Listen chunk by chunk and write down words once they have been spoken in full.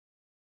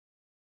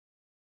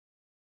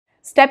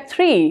Step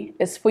 3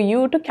 is for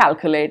you to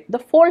calculate the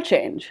fold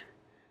change.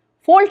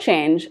 Fold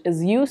change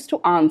is used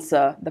to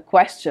answer the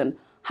question,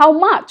 how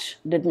much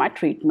did my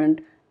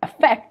treatment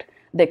affect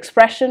the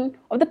expression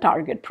of the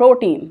target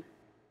protein?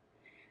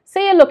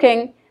 Say you're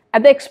looking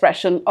at the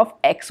expression of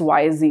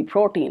XYZ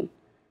protein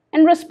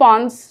in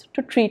response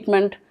to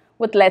treatment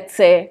with, let's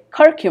say,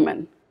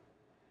 curcumin.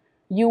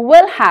 You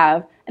will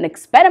have an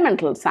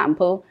experimental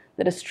sample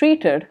that is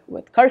treated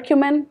with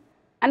curcumin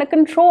and a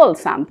control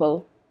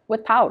sample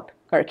without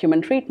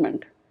curcumin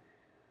treatment.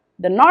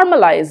 The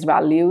normalized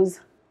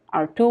values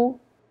are 2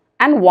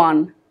 and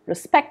 1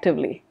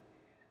 respectively.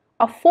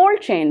 A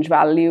fold change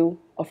value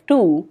of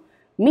 2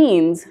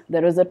 means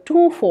there is a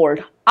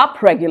twofold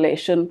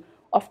upregulation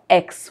of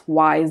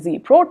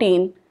XYZ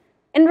protein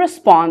in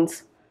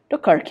response to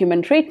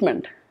curcumin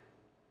treatment.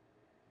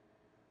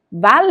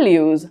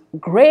 Values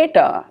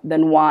greater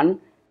than 1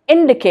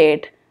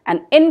 indicate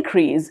an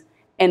increase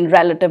in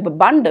relative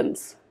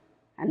abundance,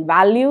 and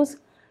values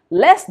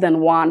less than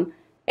 1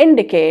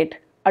 indicate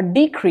a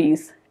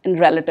decrease in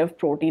relative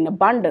protein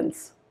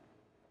abundance.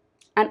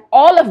 And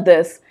all of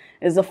this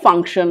is a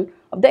function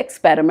of the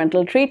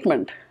experimental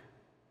treatment.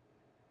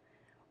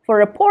 For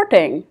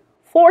reporting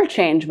fold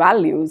change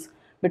values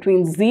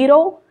between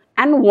 0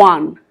 and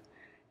 1,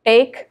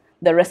 take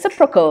the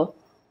reciprocal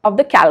of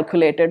the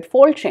calculated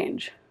fold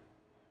change.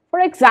 For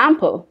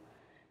example,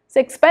 the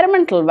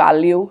experimental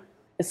value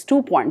is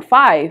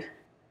 2.5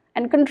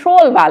 and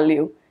control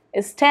value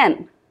is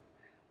 10.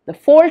 The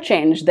fold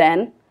change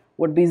then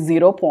would be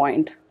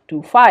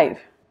 0.25.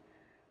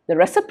 The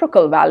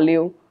reciprocal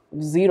value of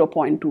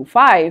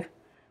 0.25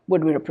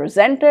 would be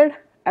represented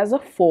as a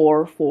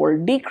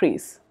 4-fold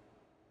decrease.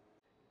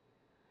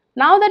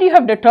 Now that you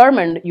have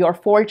determined your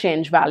fold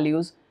change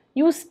values,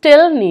 you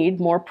still need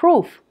more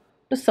proof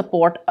to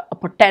support a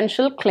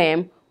potential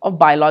claim of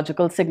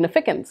biological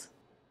significance.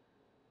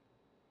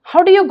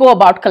 How do you go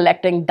about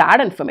collecting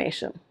that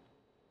information?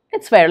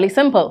 It's fairly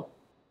simple.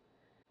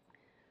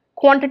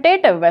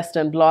 Quantitative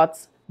Western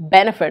blots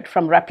benefit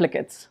from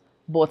replicates,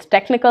 both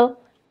technical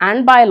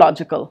and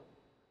biological.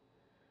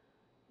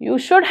 You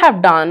should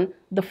have done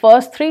the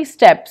first 3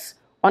 steps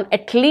on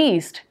at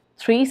least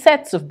 3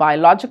 sets of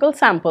biological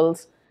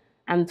samples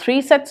and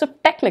 3 sets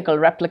of technical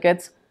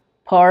replicates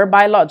per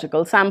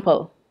biological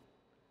sample.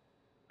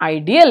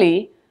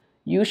 Ideally,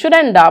 you should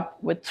end up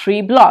with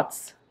 3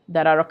 blots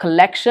that are a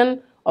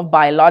collection of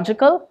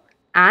biological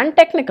and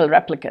technical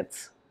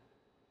replicates.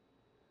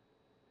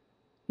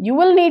 You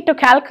will need to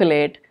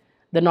calculate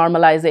the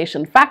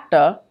normalization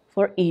factor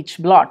for each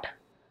blot,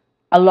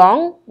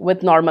 along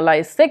with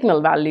normalized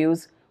signal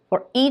values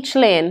for each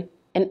lane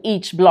in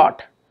each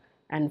blot,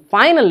 and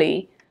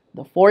finally,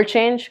 the fold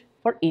change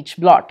for each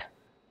blot.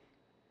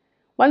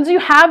 Once you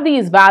have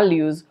these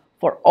values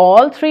for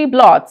all 3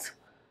 blots,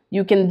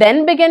 you can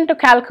then begin to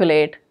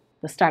calculate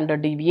the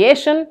standard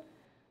deviation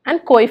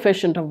and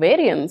coefficient of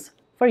variance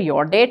for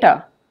your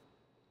data.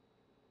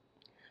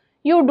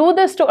 You do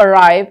this to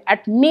arrive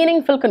at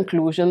meaningful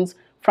conclusions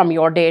from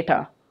your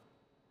data.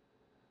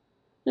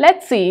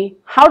 Let's see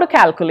how to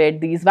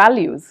calculate these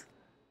values.